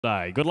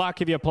Day. Good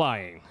luck if you're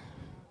playing.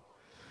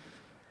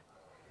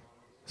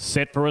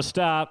 Set for a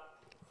start.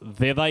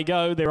 There they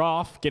go, they're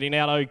off. Getting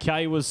out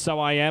okay was So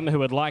I Am, who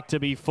would like to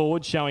be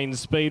forward. Showing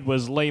speed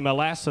was Lima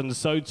Lass, and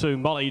so too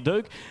Molly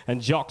Dook.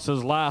 And Jocks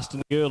is last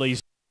in the early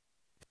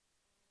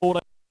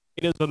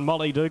and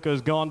Molly Dook has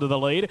gone to the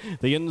lead.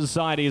 The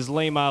inside is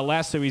Lima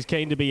Lass, who is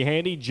keen to be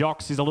handy.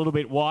 Jocks is a little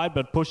bit wide,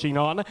 but pushing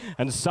on.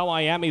 And So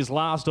I Am is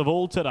last of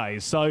all today.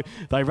 So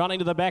they run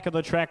into the back of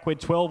the track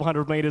with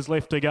 1,200 metres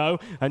left to go.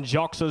 And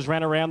Jocks has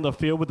ran around the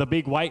field with a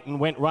big weight and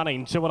went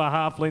running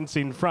 2.5 lengths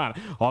in front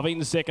of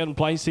in second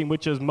placing,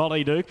 which is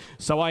Molly Dook.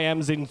 So I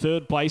Am's in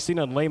third placing,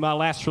 and Lima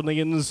Lass from the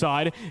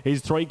inside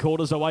is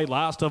 3/4 away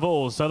last of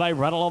all. So they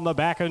run along the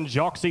back, and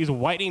Jocks is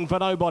waiting for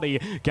nobody.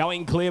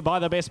 Going clear by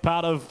the best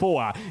part of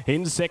 4.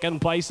 In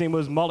second placing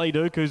was Molly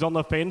Dook, who's on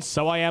the fence.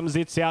 So I Am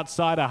zits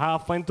outside a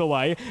half length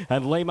away,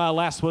 and Lima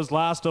Lass was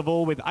last of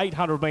all with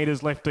 800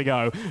 metres left to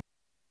go.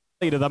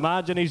 The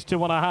margin is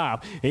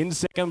 2.5. In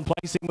second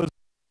placing was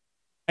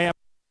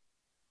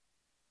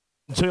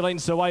 2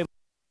 lengths away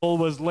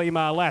was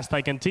Lima Lass.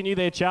 They continue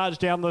their charge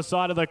down the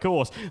side of the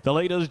course. The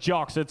leader's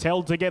Jocks. It's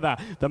held together.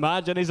 The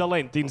margin is a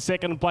length. In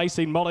second place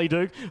in Molly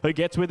Dook, who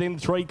gets within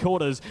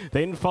 3/4.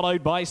 Then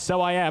followed by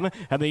So I Am,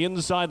 and the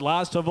inside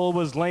last of all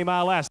was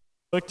Lima Lass.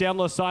 Look down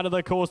the side of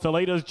the course. The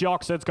leader's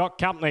Jocks. It's got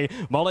company.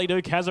 Molly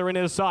Dook has her in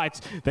her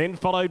sights. Then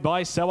followed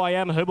by So I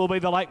Am, who will be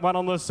the late one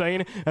on the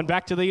scene. And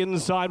back to the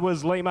inside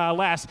was Lima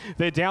Lass.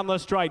 They're down the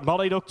straight.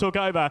 Molly Dook took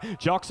over.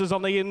 Jocks is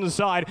on the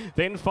inside.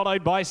 Then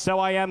followed by So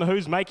I Am,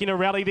 who's making a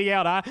rally the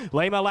outer.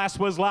 Lima Lass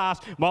was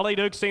last. Molly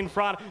Dook's in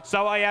front.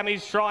 So I Am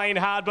is trying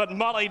hard, but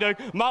Molly Dook,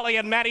 Molly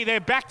and Maddie,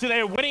 they're back to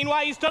their winning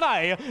ways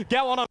today.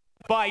 Go on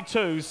by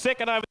 2.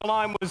 Second over the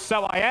line was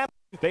So I Am.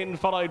 Then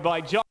followed by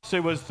Jocks,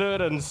 who was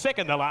third and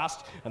second to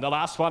last. And the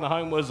last one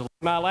home was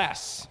Lima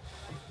Lass.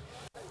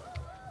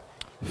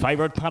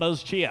 Favourite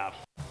punters cheer.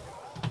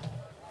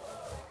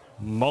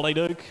 Molly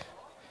Dook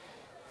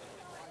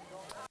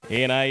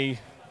in a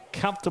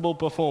comfortable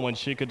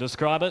performance, you could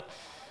describe it.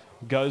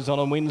 Goes on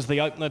and wins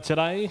the opener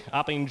today,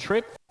 up in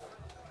trip.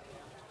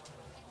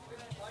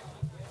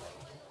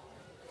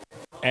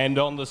 And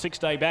on the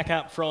 6-day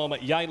backup from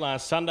Yale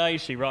last Sunday,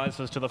 she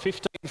rises to the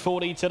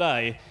 1540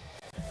 today.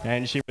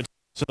 And she returns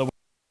to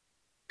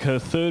her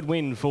third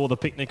win for the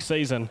picnic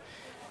season,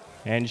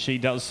 and she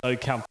does so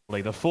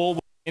comfortably. The 4